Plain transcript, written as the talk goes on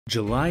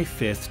July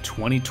 5th,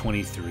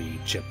 2023,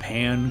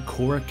 Japan,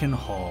 Korakuen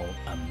Hall,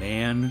 a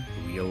man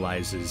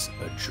realizes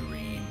a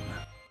dream.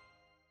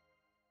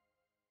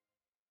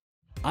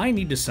 I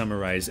need to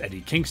summarize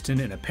Eddie Kingston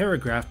in a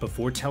paragraph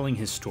before telling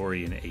his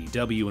story in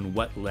AEW and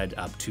what led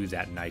up to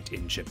that night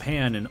in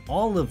Japan, and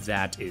all of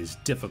that is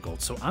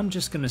difficult, so I'm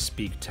just gonna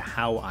speak to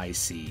how I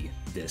see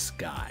this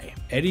guy.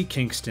 Eddie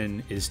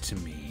Kingston is, to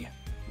me,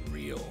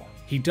 real.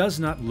 He does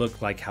not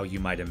look like how you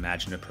might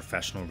imagine a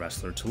professional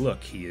wrestler to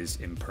look. He is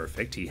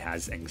imperfect, he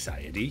has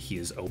anxiety, he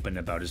is open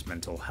about his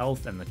mental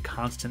health and the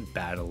constant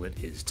battle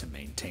it is to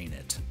maintain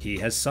it. He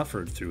has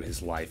suffered through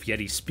his life,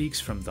 yet he speaks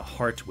from the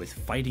heart with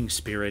fighting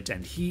spirit,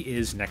 and he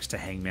is, next to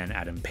Hangman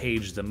Adam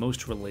Page, the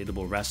most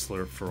relatable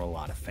wrestler for a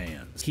lot of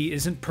fans. He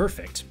isn't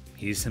perfect.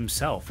 He's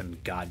himself,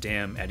 and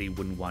goddamn, Eddie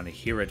wouldn't want to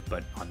hear it,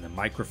 but on the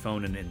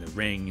microphone and in the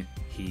ring,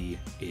 he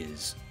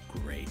is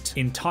great.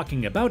 In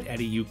talking about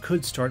Eddie, you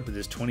could start with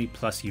his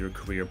 20-plus year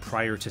career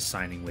prior to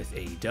signing with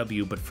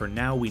AEW, but for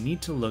now we need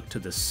to look to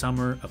the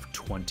summer of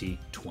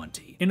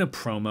 2020. In a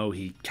promo,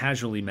 he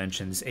casually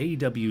mentions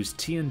AEW's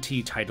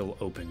TNT Title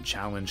Open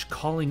Challenge,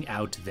 calling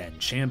out then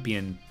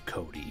champion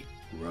Cody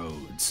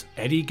Rhodes.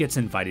 Eddie gets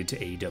invited to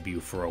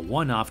AEW for a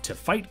one-off to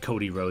fight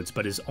Cody Rhodes,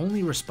 but his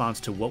only response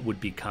to what would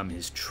become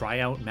his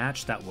tryout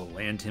match that will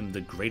land him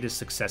the greatest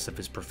success of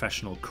his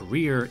professional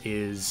career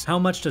is, how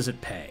much does it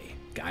pay?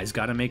 Guy's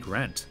gotta make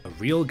rent. A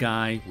real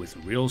guy with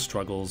real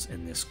struggles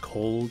in this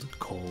cold,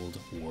 cold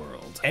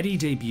world. Eddie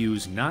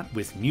debuts not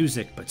with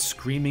music, but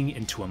screaming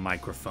into a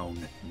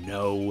microphone,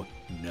 "No,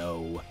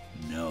 no,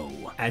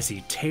 no," as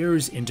he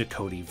tears into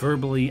Cody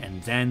verbally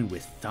and then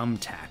with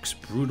thumbtacks,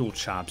 brutal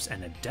chops,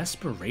 and a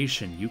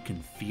desperation you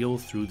can feel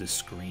through the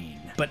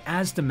screen. But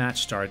as the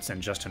match starts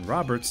and Justin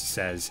Roberts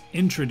says,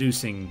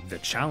 "Introducing the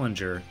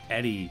challenger,"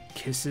 Eddie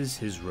kisses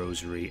his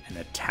rosary and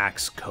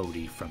attacks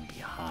Cody from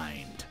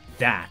behind.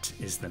 That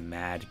is the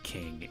Mad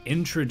King,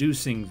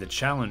 introducing the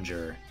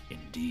challenger,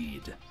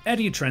 indeed.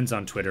 Eddie trends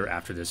on Twitter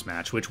after this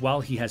match, which,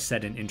 while he has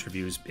said in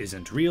interviews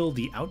isn't real,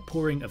 the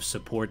outpouring of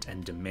support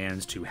and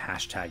demands to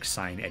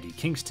 #sign Eddie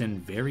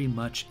Kingston very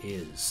much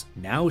is.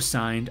 Now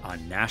signed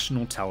on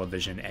national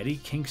television,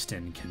 Eddie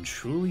Kingston can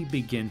truly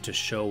begin to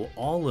show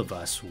all of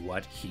us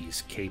what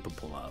he's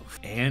capable of.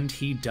 And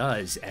he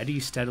does. Eddie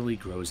steadily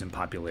grows in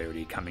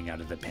popularity coming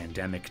out of the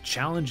pandemic,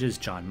 challenges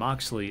Jon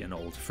Moxley, an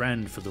old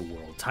friend, for the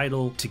world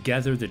title.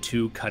 Together, the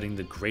two cutting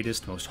the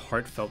greatest, most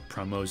heartfelt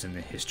promos in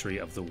the history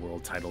of the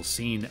world title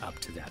scene up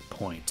to that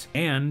point.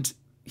 And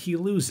he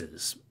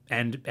loses.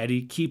 And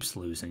Eddie keeps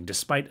losing,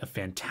 despite a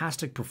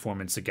fantastic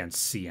performance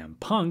against CM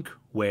Punk,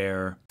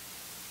 where...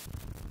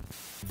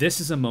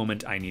 This is a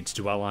moment I need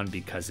to dwell on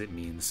because it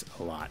means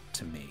a lot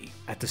to me.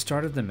 At the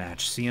start of the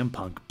match, CM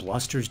Punk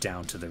blusters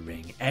down to the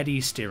ring, Eddie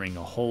staring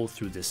a hole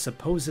through this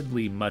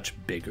supposedly much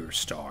bigger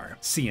star.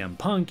 CM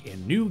Punk,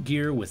 in new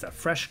gear with a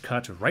fresh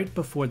cut right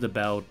before the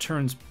bell,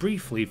 turns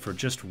briefly for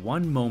just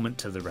one moment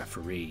to the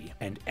referee,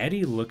 and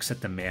Eddie looks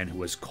at the man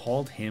who has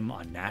called him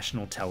on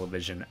national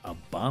television a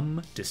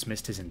bum,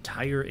 dismissed his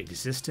entire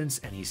existence,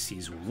 and he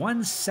sees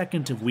 1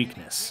 second of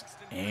weakness,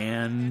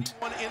 and...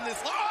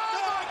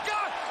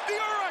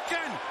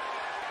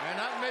 And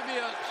that may be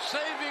a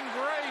saving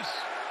grace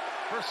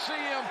for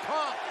CM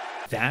Punk.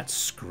 That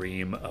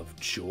scream of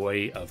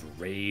joy, of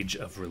rage,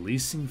 of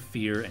releasing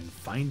fear and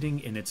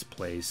finding in its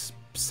place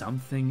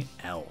something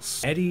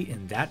else. Eddie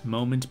in that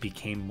moment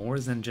became more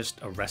than just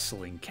a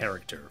wrestling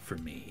character for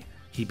me.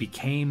 He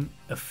became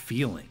a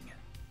feeling.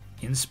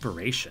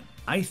 Inspiration.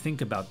 I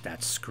think about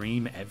that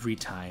scream every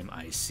time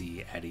I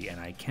see Eddie, and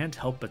I can't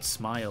help but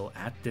smile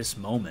at this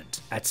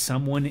moment, at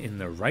someone in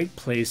the right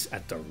place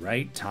at the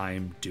right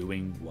time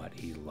doing what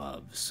he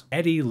loves.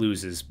 Eddie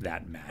loses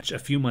that match. A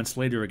few months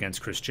later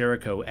against Chris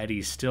Jericho,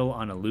 Eddie, still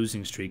on a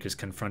losing streak, is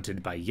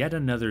confronted by yet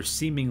another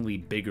seemingly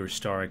bigger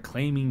star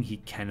claiming he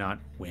cannot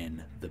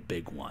win the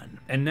big one.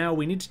 And now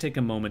we need to take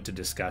a moment to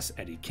discuss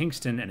Eddie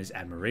Kingston and his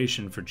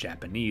admiration for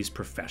Japanese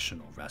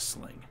professional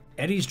wrestling.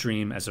 Eddie's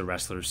dream as a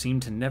wrestler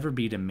seemed to never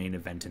be to main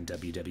event in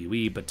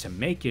WWE, but to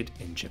make it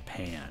in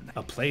Japan,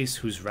 a place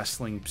whose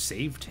wrestling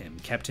saved him,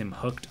 kept him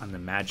hooked on the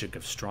magic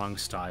of strong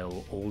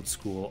style, old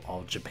school,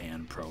 all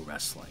Japan pro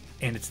wrestling.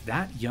 And it's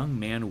that young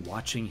man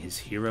watching his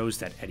heroes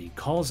that Eddie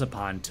calls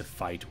upon to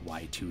fight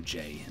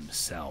Y2J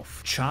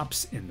himself.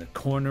 Chops in the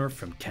corner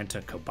from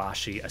Kenta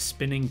Kobashi, a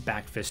spinning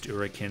back fist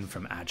Uriken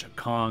from Aja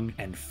Kong,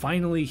 and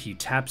finally he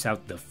taps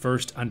out the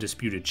first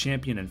undisputed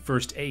champion and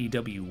first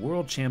AEW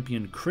world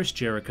champion Chris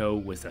Jericho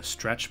with a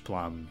stretch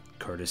plum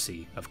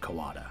courtesy of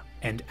Kawada.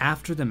 And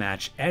after the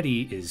match,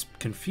 Eddie is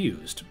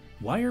confused.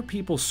 Why are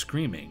people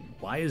screaming?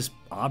 Why is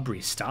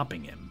Aubrey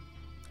stopping him?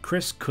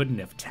 Chris couldn't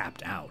have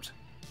tapped out.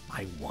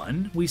 I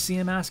won? We see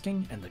him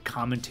asking, and the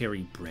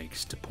commentary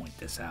breaks to point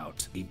this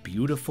out. A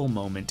beautiful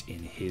moment in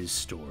his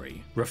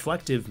story,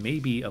 reflective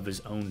maybe of his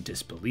own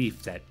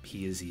disbelief that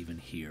he is even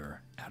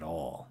here at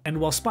all. And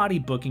while spotty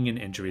booking and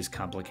injuries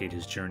complicate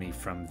his journey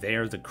from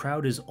there, the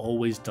crowd is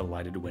always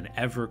delighted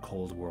whenever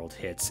Cold World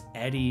hits.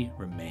 Eddie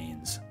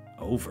remains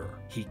over.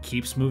 He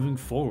keeps moving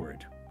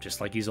forward, just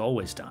like he's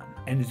always done.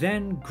 And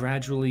then,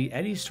 gradually,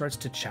 Eddie starts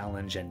to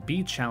challenge and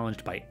be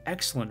challenged by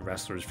excellent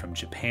wrestlers from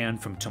Japan,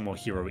 from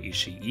Tomohiro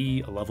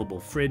Ishii, a lovable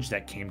fridge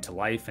that came to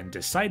life and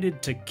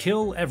decided to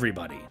kill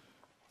everybody.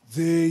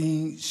 全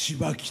員し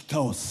ばき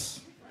倒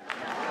す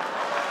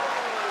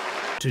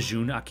To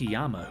Jun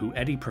Akiyama, who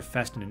Eddie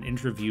professed in an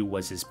interview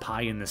was his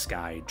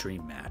pie-in-the-sky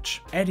dream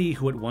match. Eddie,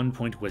 who at one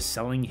point was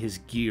selling his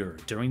gear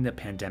during the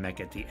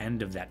pandemic at the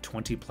end of that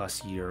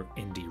 20-plus year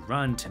indie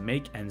run to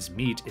make ends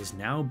meet, is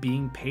now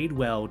being paid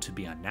well to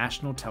be on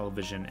national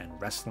television and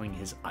wrestling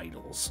his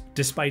idols.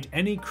 Despite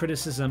any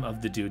criticism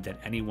of the dude that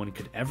anyone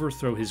could ever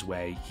throw his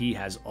way, he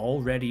has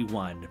already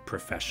won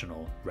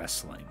professional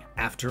wrestling.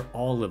 After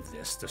all of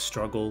this, the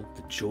struggle,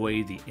 the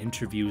joy, the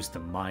interviews, the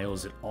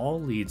miles, it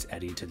all leads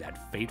Eddie to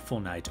that fateful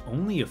night.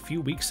 Only a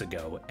few weeks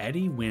ago,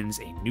 Eddie wins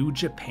a New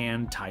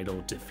Japan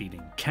title,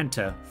 defeating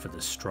Kenta for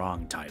the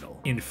Strong title.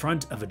 In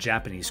front of a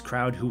Japanese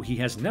crowd who he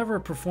has never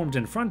performed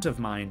in front of,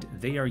 mind,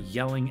 they are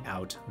yelling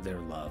out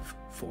their love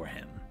for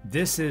him.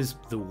 This is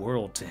the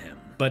world to him.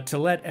 But to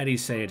let Eddie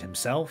say it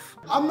himself,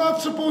 I'm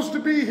not supposed to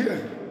be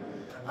here.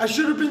 I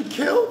should have been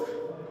killed.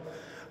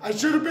 I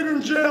should have been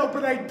in jail,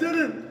 but I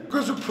didn't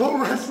because of pro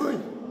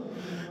wrestling.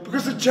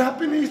 Because of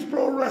Japanese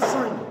pro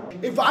wrestling.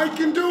 If I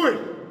can do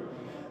it,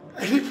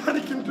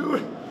 anybody can do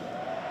it.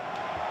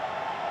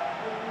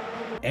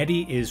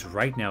 Eddie is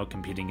right now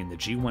competing in the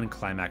G1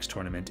 Climax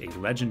tournament, a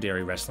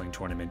legendary wrestling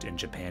tournament in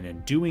Japan,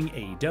 and doing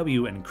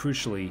AEW and,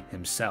 crucially,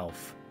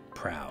 himself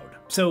proud.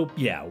 So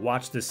yeah,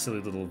 watch this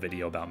silly little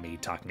video about me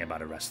talking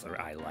about a wrestler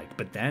I like,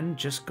 but then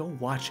just go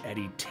watch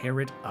Eddie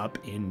tear it up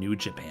in New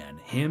Japan.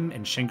 Him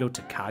and Shingo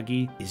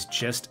Takagi is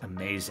just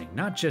amazing,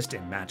 not just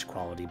in match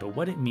quality, but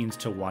what it means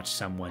to watch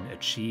someone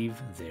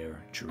achieve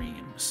their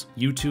dreams.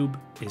 YouTube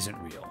isn't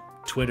real.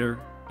 Twitter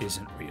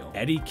isn't real.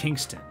 Eddie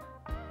Kingston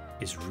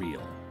is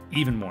real.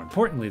 Even more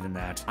importantly than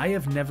that, I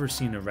have never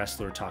seen a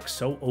wrestler talk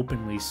so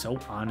openly, so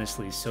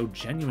honestly, so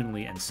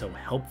genuinely, and so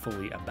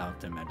helpfully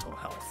about their mental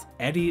health.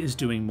 Eddie is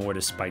doing more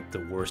to spite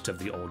the worst of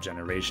the old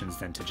generations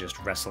than to just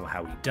wrestle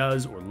how he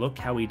does, or look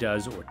how he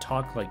does, or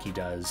talk like he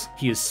does.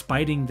 He is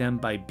spiting them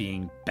by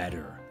being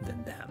better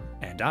than them.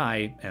 And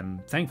I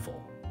am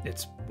thankful.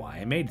 It's why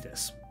I made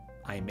this.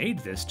 I made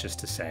this just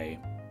to say,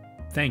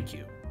 thank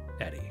you,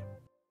 Eddie.